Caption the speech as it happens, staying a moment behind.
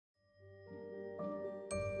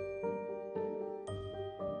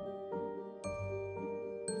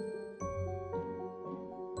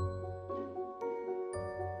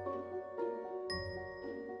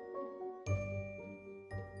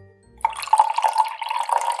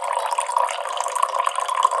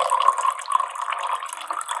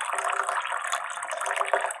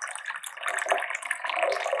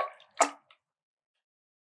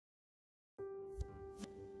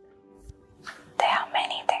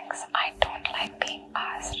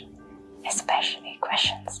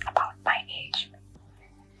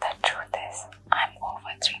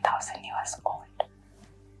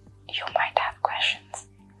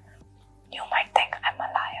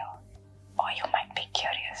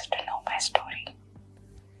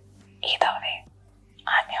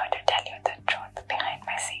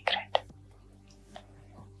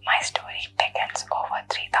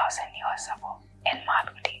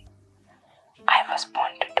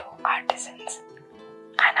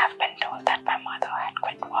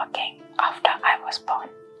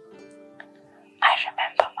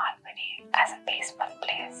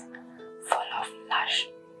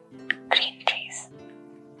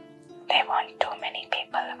There weren't too many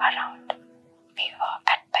people around. We were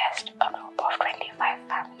at best a group of 25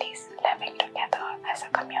 families living together as a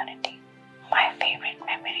community. My favorite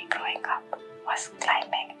memory growing up was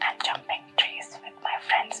climbing and jumping trees with my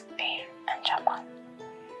friends Veer and Jamal.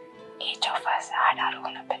 Each of us had our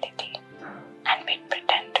own ability, and we'd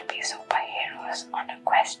pretend to be superheroes on a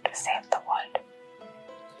quest to save the world.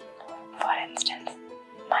 For instance,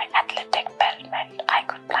 my athletic belt meant I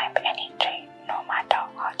could climb any tree, no matter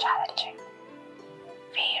how challenging.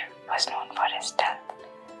 Veer was known for his stealth.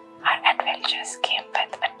 Our adventures came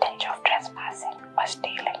with a tinge of trespassing or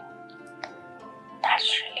stealing.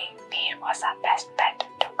 Naturally, Veer was our best bet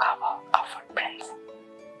to cover our footprints.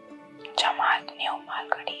 Jamal knew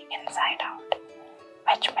Malgudi inside out,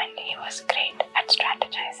 which meant he was great at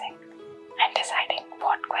strategizing and deciding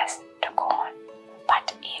what quest to go on.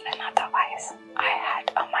 But even otherwise, I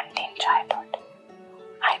had a mundane childhood.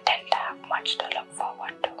 I didn't have much to look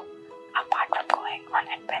forward to, apart from going on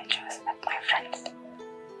adventures with my friends.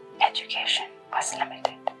 Education was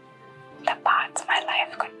limited. The paths my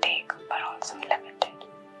life could take were also limited.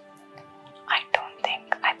 I don't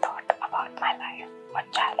think I thought about my life or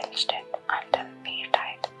challenged it until Veer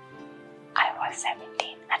died. I was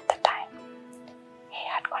 17 at the time. He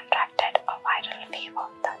had contracted a viral fever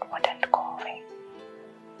that wouldn't go away.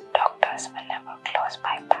 Doctors were never close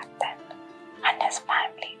by back then, and his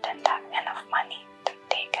family didn't have enough money to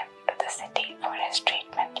take him to the city for his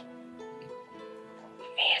treatment.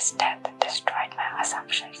 Veer's death destroyed my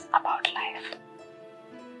assumptions about life.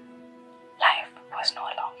 Life was no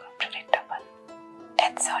longer predictable.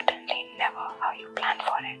 It's certainly never how you plan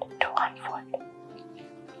for it to unfold.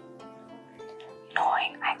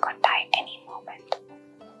 Knowing I could die any moment,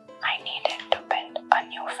 I needed to build a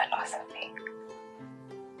new philosophy.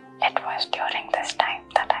 It was during this time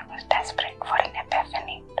that I was desperate for an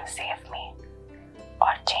epiphany to save me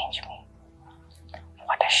or change me.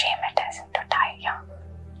 What a shame it is to die young.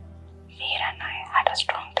 Veer and I had a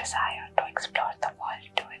strong desire to explore the world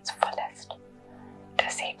to its fullest, to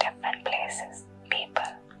see different places,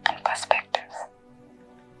 people, and perspectives.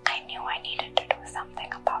 I knew I needed to do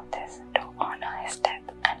something about this to honor his death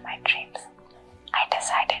and my dreams. I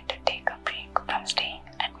decided to take a break from staying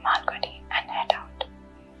at Malgudi and head out.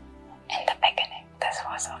 In the beginning, this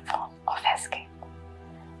was a form of escape.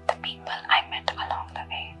 The people I met along the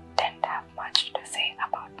way didn't have much to say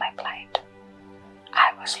about my plight.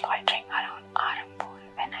 I was loitering around Arampur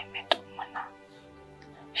when I met Munna.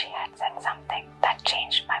 She had said something that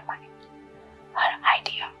changed my mind. Her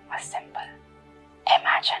idea was simple.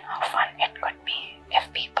 Imagine how fun it could be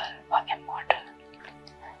if people were immortal.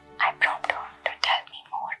 I probed her to tell me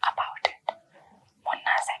more about it.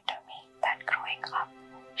 Munna said to me that growing up,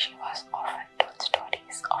 she was often told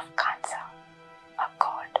stories of Kansa, a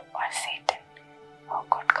god or Satan who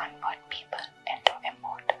could convert people into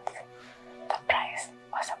immortals. The price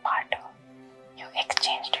was a barter. You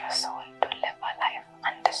exchanged your soul to live a life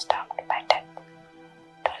undisturbed by death,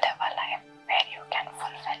 to live a life where you can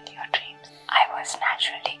fulfill your dreams. I was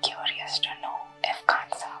naturally curious to know if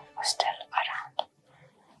Kansa was still around.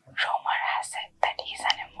 Rumor has it that he's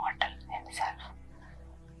an immortal himself.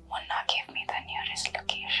 Munna gave me the nearest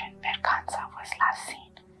location where Kansa was last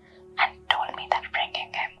seen and told me that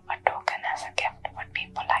bringing him a token as a gift would be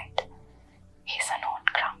polite. He's an old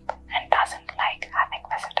grump and doesn't like having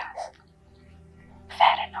visitors.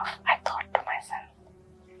 Fair enough, I thought to myself,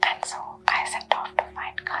 and so I set off to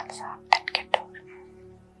find Kansa at Kittur.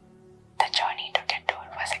 The journey to Kittur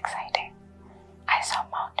was exciting. I saw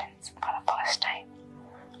mountains for the first time.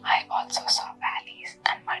 I also saw valleys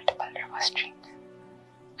and multiple river streams.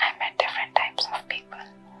 I met different types of people,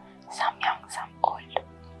 some young, some old.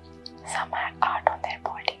 Some had art on their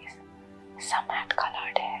bodies, some had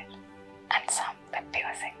colored hair, and some with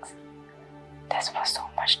piercings. This was so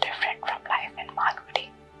much different from life in Malgudi,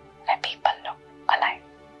 where people looked alike.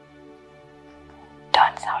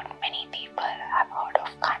 Turns out many people have heard of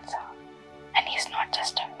Kansa, and he's not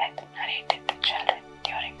just a myth narrated to children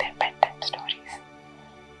during their bedtime stories.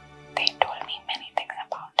 They told me many things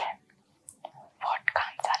about him. What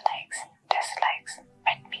Kansa likes, dislikes,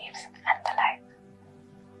 pet peeves, and the like.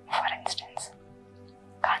 For instance,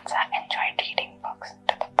 Kansa enjoyed reading books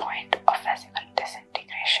to the point of physical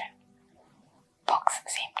disintegration. Books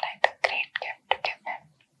seemed like a great gift to give him.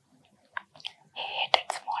 He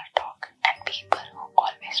hated small talk and people who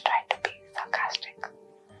always tried to be sarcastic.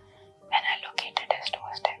 When I located his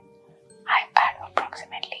doorstep, I had a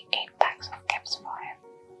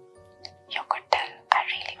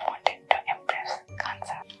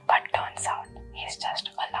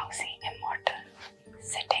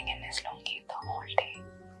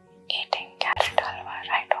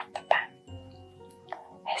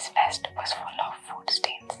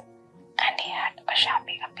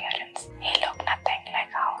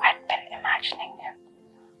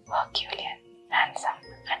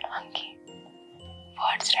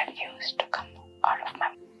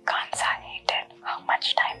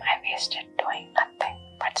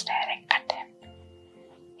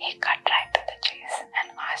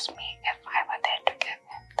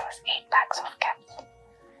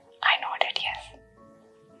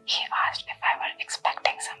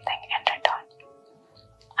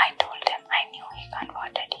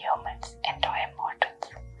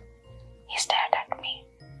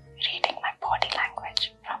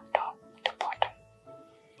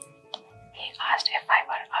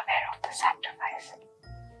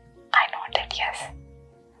said yes.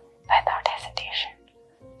 Without hesitation,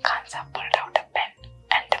 Kansa pulled out a pen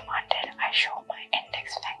and demanded I show my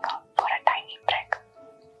index finger for a tiny prick.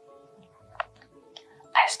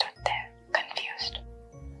 I stood there, confused.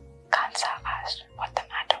 Kansa asked what the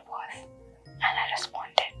matter was, and I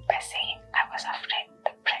responded by saying I was afraid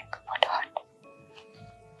the prick would hurt.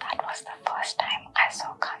 That was the first time I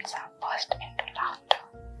saw Kansa burst into laughter.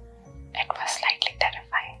 It was slightly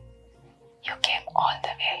terrifying. You came all the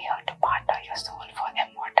way here to barter your soul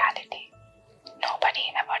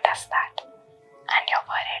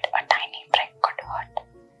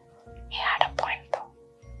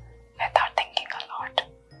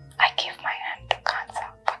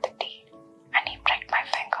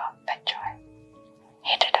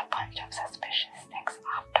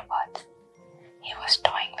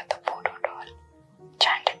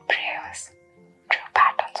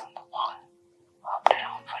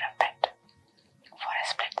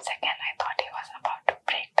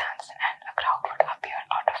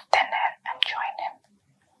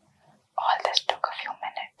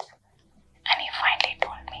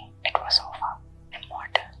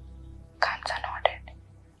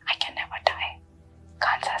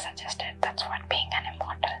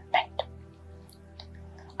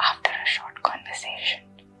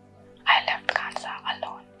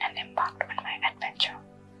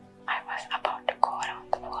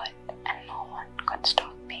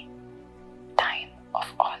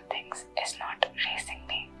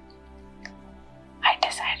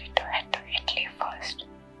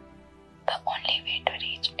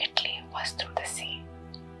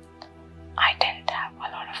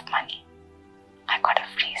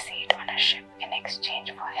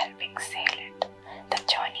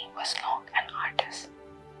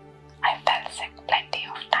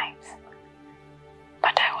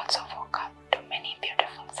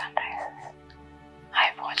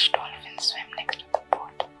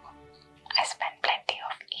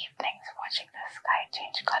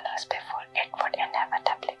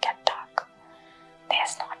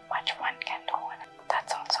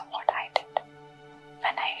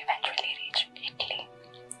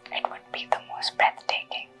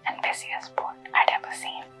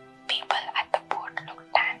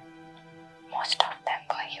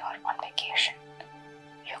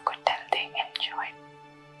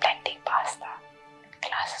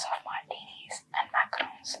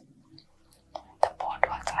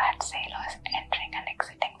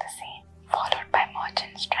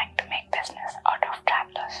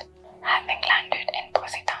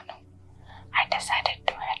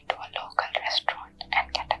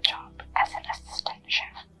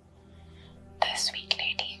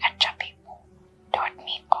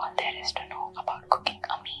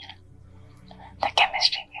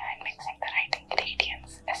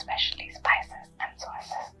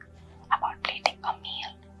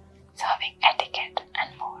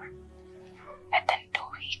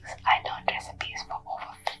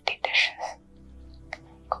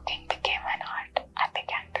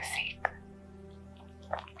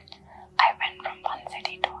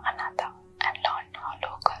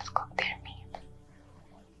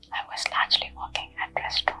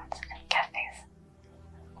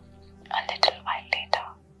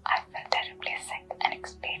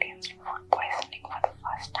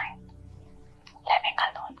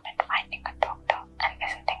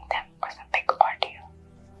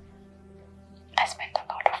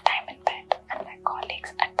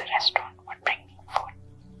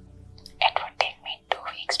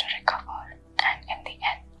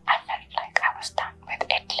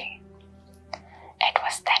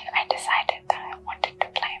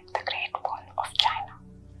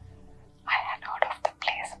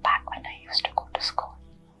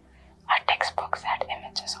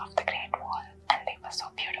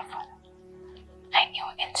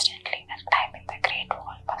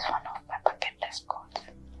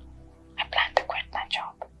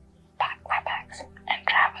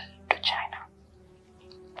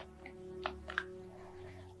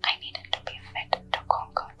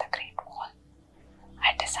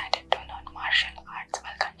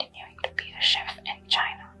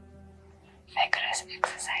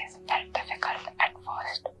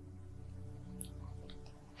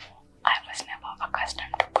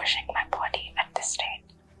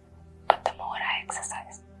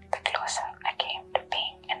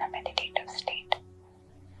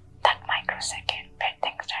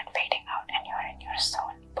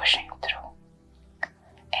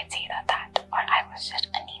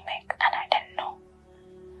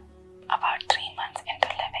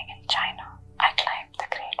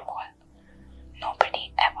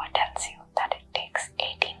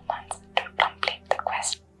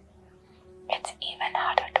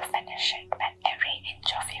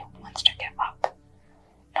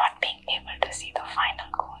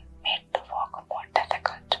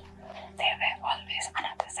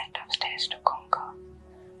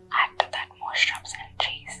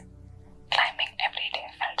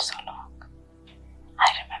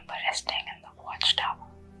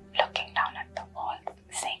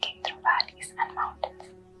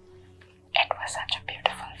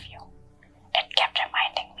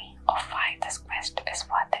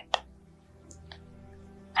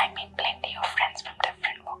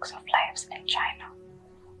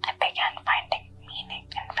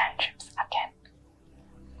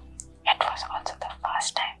was also the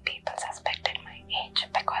first time people suspected my age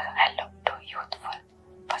because I looked too youthful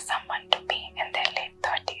for someone to be in their late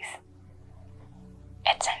 30s.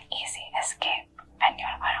 It's an easy escape when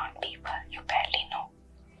you're around people you barely know,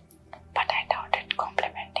 but I doubted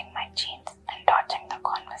complimenting my jeans and dodging the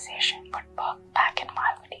conversation would work back in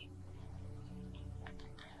Malgudi.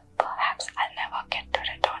 Perhaps I'll never get to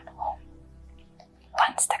return home.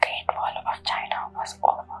 Once the Great Wall of China was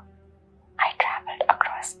over, I traveled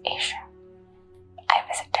across Asia. I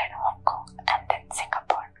visited Hong Kong and then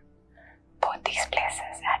Singapore. Both these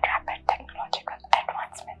places had rapid technological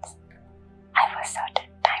advancements. I was certain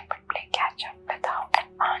time would play catch up with how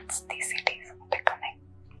advanced these cities were becoming.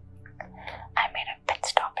 I made a pit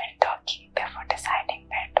stop in Turkey before deciding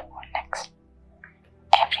where to go next.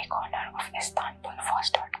 Every corner of Istanbul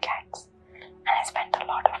fostered cats, and I spent a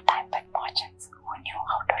lot of time with merchants who knew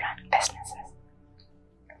how to run businesses.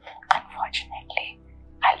 Unfortunately,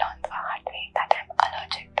 I learned the hard way that I'm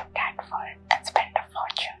allergic to cat fur and spent a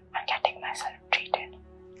fortune on getting myself treated.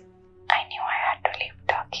 I knew I had to leave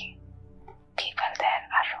Turkey. People there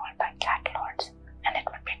are ruled by cat lords, and it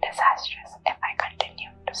would be disastrous if I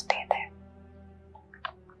continued to stay there.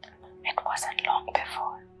 It wasn't long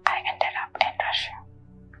before I ended up in Russia.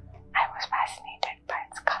 I was fascinated by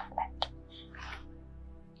its government.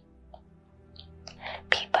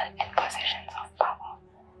 People in positions of power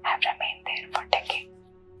have remained there for decades.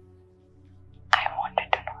 I wanted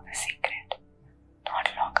to know the secret. Not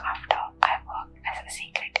long after, I worked as a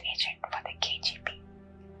secret agent for the KGB.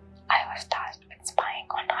 I was tasked with spying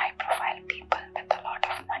on high-profile people with a lot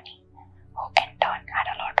of money, who in turn had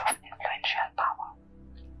a lot of influential power.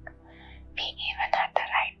 We even had the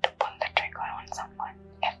right to pull the trigger on someone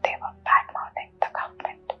if they were bad-mouthing the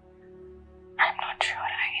government. I'm not sure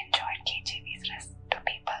I enjoyed KGB's risk to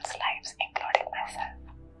people's lives, including myself.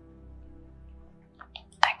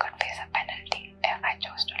 I could face a penalty if I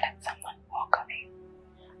chose to let someone walk away,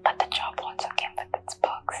 but the job also came with its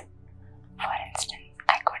perks. For instance,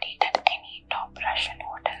 I could eat at any top Russian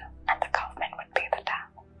hotel and the government would pay the tab.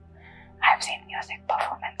 I've seen music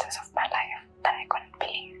performances of my life that I couldn't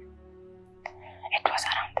believe. It was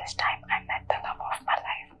around this time I met the love of my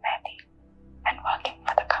life, Mehdi, and working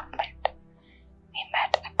for the government. We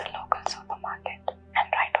met at the local supermarket, and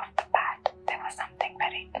right off the bat, there was something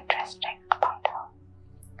very interesting about her.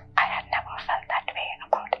 I had never felt that way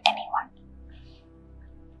about anyone.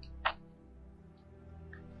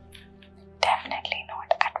 Definitely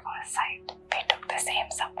not at first sight. We took the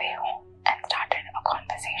same subway home and started a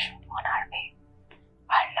conversation on our way.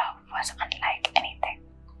 Our love was unlike anything.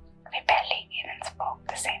 We barely even spoke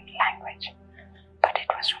the same language, but it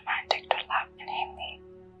was romantic to laugh in Hindi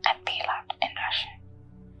and be loved in Russian.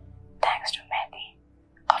 Thanks to Mehdi,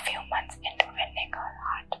 a few months into winning her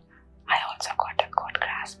heart, I also got a good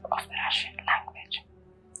grasp of the Russian language.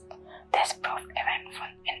 This proved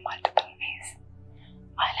eventful in multiple ways.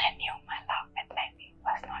 While I knew my love with Mehdi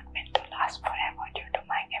was not meant to last forever due to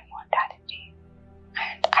my immortality,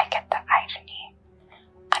 and I get the irony,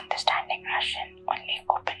 understanding Russian only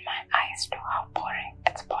opened my eyes to how boring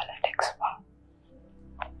its politics were.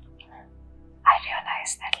 I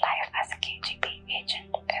realized that life as a KGB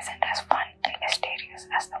agent isn't as fun and mysterious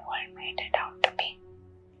as the world made it out to be.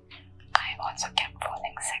 I also kept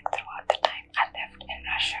falling sick throughout the time I lived in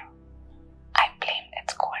Russia. I blamed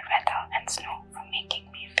its cold weather and snow for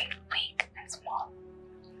making me feel weak and small.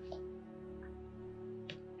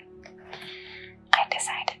 I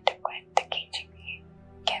decided to quit the KGB.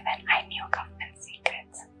 Given I knew government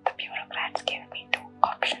secrets, the bureaucrats gave me two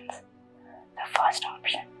options. The first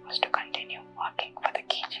option was to continue working for the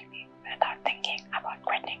KGB without thinking about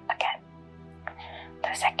quitting again.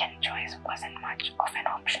 The second choice wasn't much of an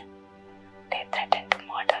option. They threatened to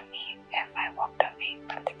murder me if I walked away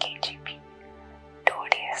from the KGB. 2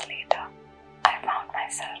 days later, I found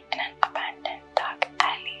myself in an abandoned dark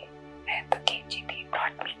alley where the KGB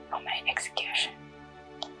brought me for my execution.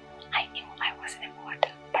 I knew I was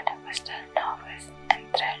immortal, but I was still nervous and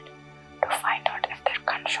thrilled to find out if their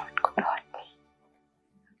gunshot could hurt me.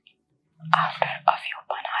 After a few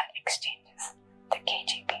banal exchanges, the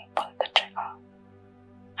KGB pulled the trigger.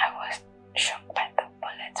 I was shook by the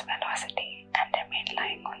bullet's velocity and remained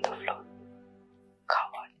lying on the floor,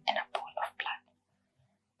 covered in a pool of blood.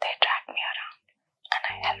 They dragged me around, and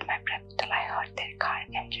I held my breath till I heard their car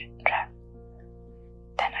engine rev.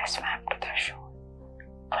 Then I swam to the shore,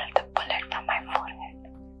 pulled the bullet from my forehead,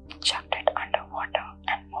 chucked it underwater,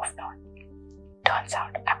 and moved on. Turns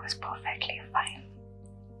out I was perfectly fine.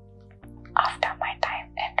 After my time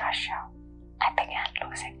in Russia, I began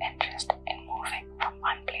losing interest in moving from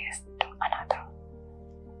one place to another.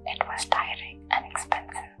 It was tiring and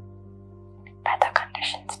expensive.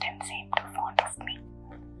 clinicians didn't seem too fond of me.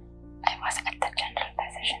 I was at the general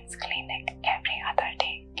physician's clinic every other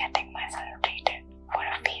day getting myself treated for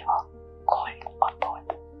a fever